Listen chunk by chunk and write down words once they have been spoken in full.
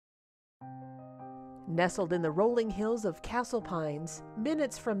Nestled in the rolling hills of Castle Pines,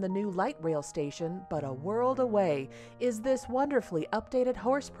 minutes from the new light rail station but a world away, is this wonderfully updated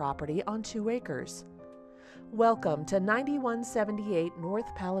horse property on 2 acres. Welcome to 9178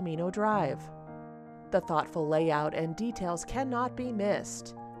 North Palamino Drive. The thoughtful layout and details cannot be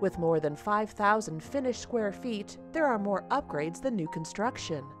missed. With more than 5,000 finished square feet, there are more upgrades than new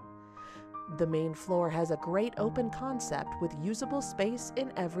construction. The main floor has a great open concept with usable space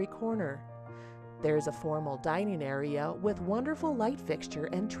in every corner. There's a formal dining area with wonderful light fixture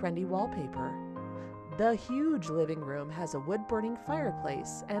and trendy wallpaper. The huge living room has a wood-burning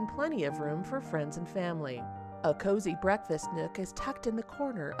fireplace and plenty of room for friends and family. A cozy breakfast nook is tucked in the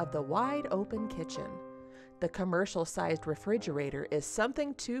corner of the wide-open kitchen. The commercial-sized refrigerator is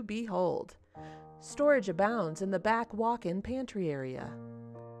something to behold. Storage abounds in the back walk-in pantry area.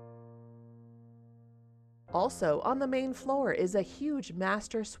 Also, on the main floor is a huge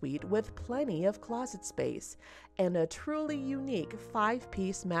master suite with plenty of closet space and a truly unique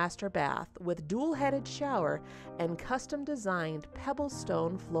 5-piece master bath with dual-headed shower and custom-designed pebble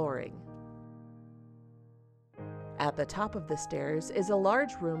stone flooring. At the top of the stairs is a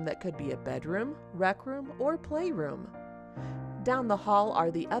large room that could be a bedroom, rec room, or playroom. Down the hall are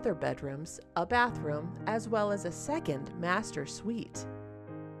the other bedrooms, a bathroom, as well as a second master suite.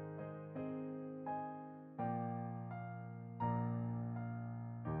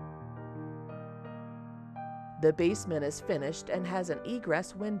 The basement is finished and has an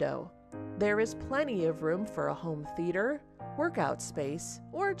egress window. There is plenty of room for a home theater, workout space,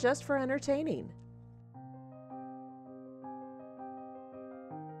 or just for entertaining.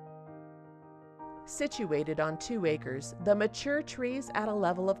 Situated on 2 acres, the mature trees add a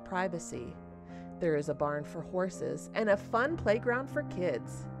level of privacy. There is a barn for horses and a fun playground for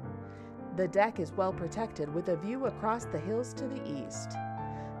kids. The deck is well protected with a view across the hills to the east.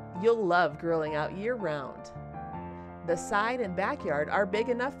 You'll love grilling out year-round. The side and backyard are big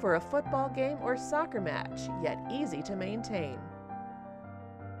enough for a football game or soccer match, yet easy to maintain.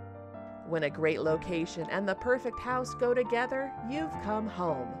 When a great location and the perfect house go together, you've come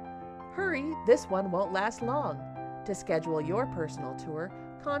home. Hurry, this one won't last long. To schedule your personal tour,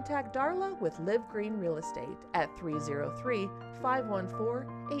 contact Darla with Live Green Real Estate at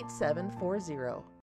 303-514-8740.